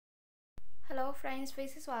Hello friends, फिर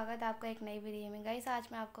से स्वागत है आपका एक नई वीडियो में। गाइस आज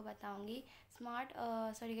मैं आपको बताऊंगी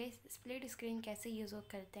गाइस स्प्लिट स्क्रीन कैसे यूज़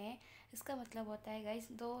करते हैं। इसका मतलब होता है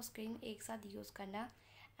गाइस दो स्क्रीन एक साथ यूज़ करना।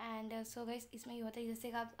 एंड गाइस इसमें ये होता है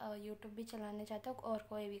जैसे कि आप यूट्यूब भी चलाना चाहते हो और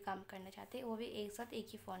कोई भी काम करना चाहते हैं वो भी एक साथ एक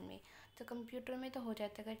ही फ़ोन में। तो कंप्यूटर में तो हो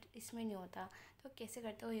जाता है बट इसमें नहीं होता। तो कैसे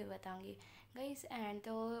करते हो ये बताऊँगी गाइस। एंड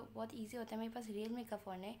तो बहुत ईजी होता है। मेरे पास रियलमी का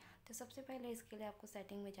फ़ोन है। तो सबसे पहले इसके लिए आपको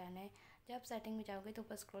सेटिंग में जाना है। जब आप सेटिंग में जाओगे तो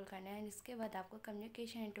ऊपर स्क्रॉल करना है। इसके बाद आपको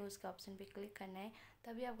कम्युनिकेशन एंड टूल्स के ऑप्शन पे क्लिक करना है।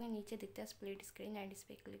 तभी आपको नीचे दिखता है स्प्लिट स्क्रीन एंड इस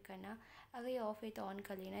पर क्लिक करना। अगर ये ऑफ है तो ऑन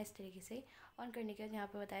कर लेना। इस तरीके से ऑन करने के बाद यहाँ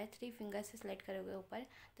पे बताया 3 फिंगर से सेलेक्ट करोगे ऊपर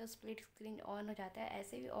तो स्प्लिट स्क्रीन ऑन हो जाता है।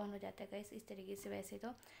 ऐसे भी ऑन हो जाता है गाइस इस तरीके से। वैसे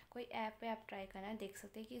तो कोई ऐप पे आप ट्राई करना, देख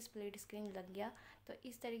सकते हैं कि स्प्लिट स्क्रीन लग गया। तो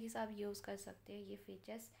इस तरीके से आप यूज़ कर सकते हैं ये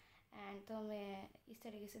फीचर्स। एंड तो मैं इस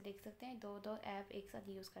तरीके से देख सकते हैं दो ऐप एक साथ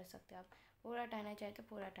यूज़ कर सकते हो आप। पूरा हटाना चाहे तो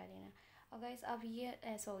पूरा हटा लेना। और गाइस अब ये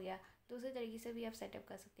ऐसा हो गया। दूसरे तरीके से भी आप सेटअप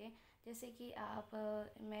कर सकते हैं। जैसे कि आप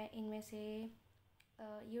मैं इनमें से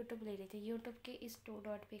यूट्यूब ले लेते हैं। यूट्यूब के इस 2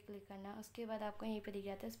 डॉट पे क्लिक करना। उसके बाद आपको यहीं पे दिख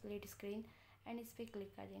जाता है स्प्लिट स्क्रीन एंड इस पर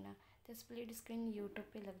क्लिक कर देना। तो स्प्लिट स्क्रीन यूट्यूब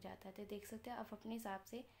पे लग जाता है। तो देख सकते हो आप अपने हिसाब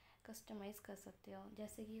से कस्टमाइज़ कर सकते हो।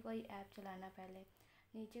 जैसे कि कोई ऐप चलाना, पहले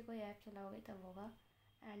नीचे कोई ऐप चलाओगे तब होगा।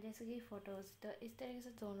 एंड जैसे कि फ़ोटोज़, तो इस तरीके से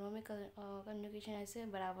दोनों में कम्युनिकेशन ऐसे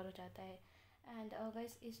बराबर हो जाता है। एंड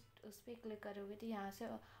गाइस इस उस पर क्लिक करोगे तो यहाँ से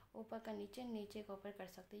ऊपर का नीचे, नीचे का ऊपर कर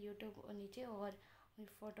सकते हो। यूट्यूब नीचे और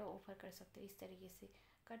फ़ोटो ऊपर कर सकते हो। इस तरीके से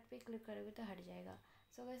कट पे क्लिक करोगे तो हट जाएगा।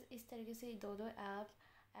 सो गाइस इस तरीके से दो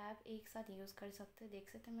ऐप एक साथ यूज़ कर सकते हो। देख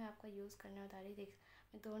सकते हो मैं आपका यूज़ करने बता रही। देख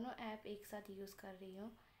मैं दोनों ऐप एक साथ यूज़ कर रही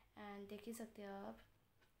हूँ एंड देख ही सकते हो आप।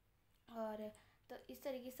 और तो इस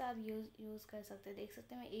तरीके से आप यूज़ कर सकते हो। देख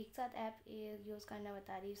सकते हैं मैं एक साथ ऐप यूज़ करना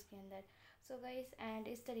बता रही हूँ इसके अंदर। सो गाइस एंड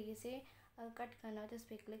इस तरीके से कट करना हो तो इस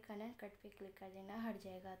पर क्लिक करना है, कट पे क्लिक कर देना, हट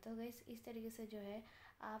जाएगा। तो गाइस इस तरीके से जो है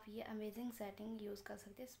आप ये अमेजिंग सेटिंग यूज़ कर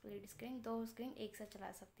सकते हैं। स्प्लिट स्क्रीन, दो स्क्रीन एक साथ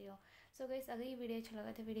चला सकते हो। सो गाइस अगर ये वीडियो अच्छा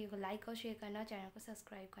लगा तो वीडियो को लाइक और शेयर करना, चैनल को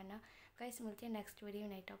सब्सक्राइब करना। गाइस मिलते हैं नेक्स्ट वीडियो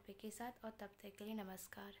नए टॉपिक के साथ और तब तक के लिए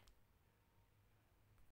नमस्कार।